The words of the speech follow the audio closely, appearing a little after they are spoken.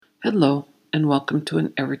Hello, and welcome to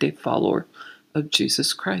an everyday follower of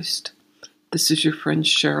Jesus Christ. This is your friend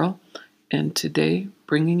Cheryl, and today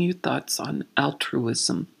bringing you thoughts on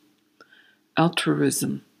altruism.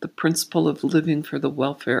 Altruism, the principle of living for the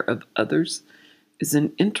welfare of others, is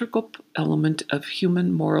an integral element of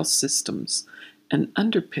human moral systems, an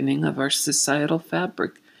underpinning of our societal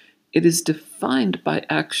fabric. It is defined by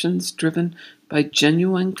actions driven by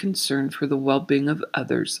genuine concern for the well-being of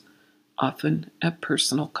others, often at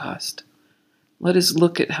personal cost. Let us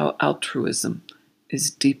look at how altruism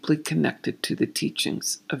is deeply connected to the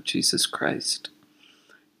teachings of Jesus Christ.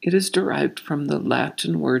 It is derived from the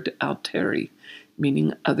Latin word altere,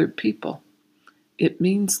 meaning other people. It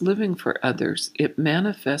means living for others. It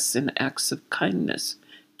manifests in acts of kindness,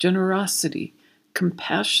 generosity,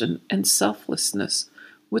 compassion, and selflessness,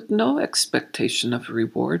 with no expectation of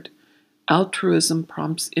reward. Altruism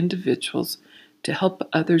prompts individuals to help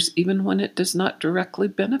others even when it does not directly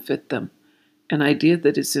benefit them, an idea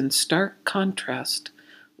that is in stark contrast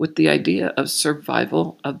with the idea of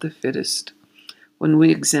survival of the fittest. When we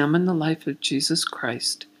examine the life of Jesus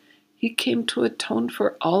Christ, he came to atone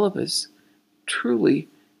for all of us, truly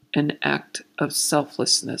an act of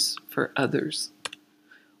selflessness for others.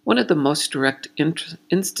 One of the most direct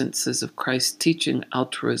instances of Christ teaching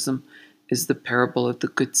altruism is the parable of the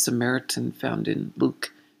Good Samaritan found in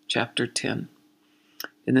Luke chapter 10.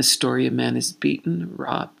 In this story, a man is beaten,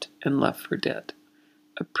 robbed, and left for dead.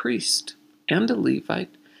 A priest and a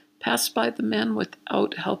Levite pass by the man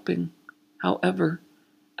without helping. However,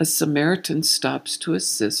 a Samaritan stops to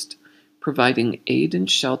assist, providing aid and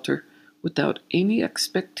shelter without any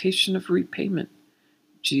expectation of repayment.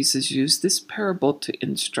 Jesus used this parable to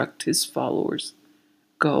instruct his followers.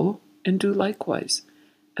 Go and do likewise,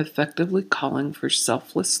 effectively calling for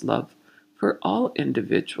selfless love for all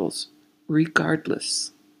individuals,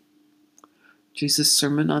 regardless. Jesus'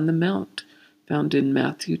 Sermon on the Mount, found in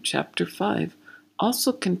Matthew chapter 5,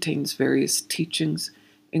 also contains various teachings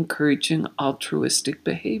encouraging altruistic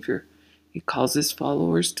behavior. He calls his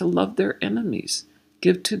followers to love their enemies,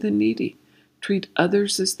 give to the needy, treat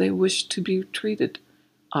others as they wish to be treated,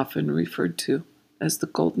 often referred to as the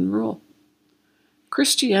Golden Rule.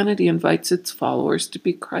 Christianity invites its followers to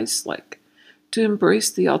be Christ-like, to embrace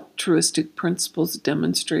the altruistic principles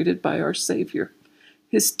demonstrated by our Savior.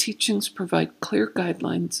 His teachings provide clear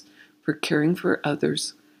guidelines for caring for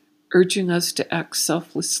others, urging us to act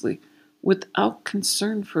selflessly without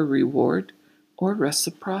concern for reward or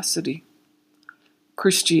reciprocity.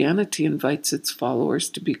 Christianity invites its followers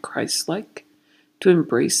to be Christ-like, to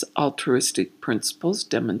embrace altruistic principles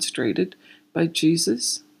demonstrated by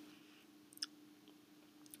Jesus,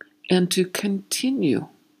 and to continue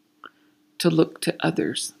to look to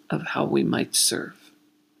others of how we might serve.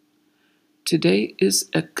 Today is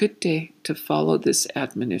a good day to follow this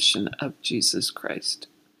admonition of Jesus Christ.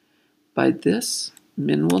 By this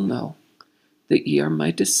men will know that ye are my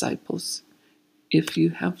disciples, if you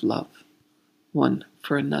have love one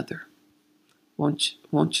for another.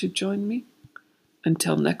 Won't you join me?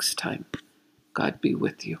 Until next time, God be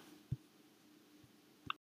with you.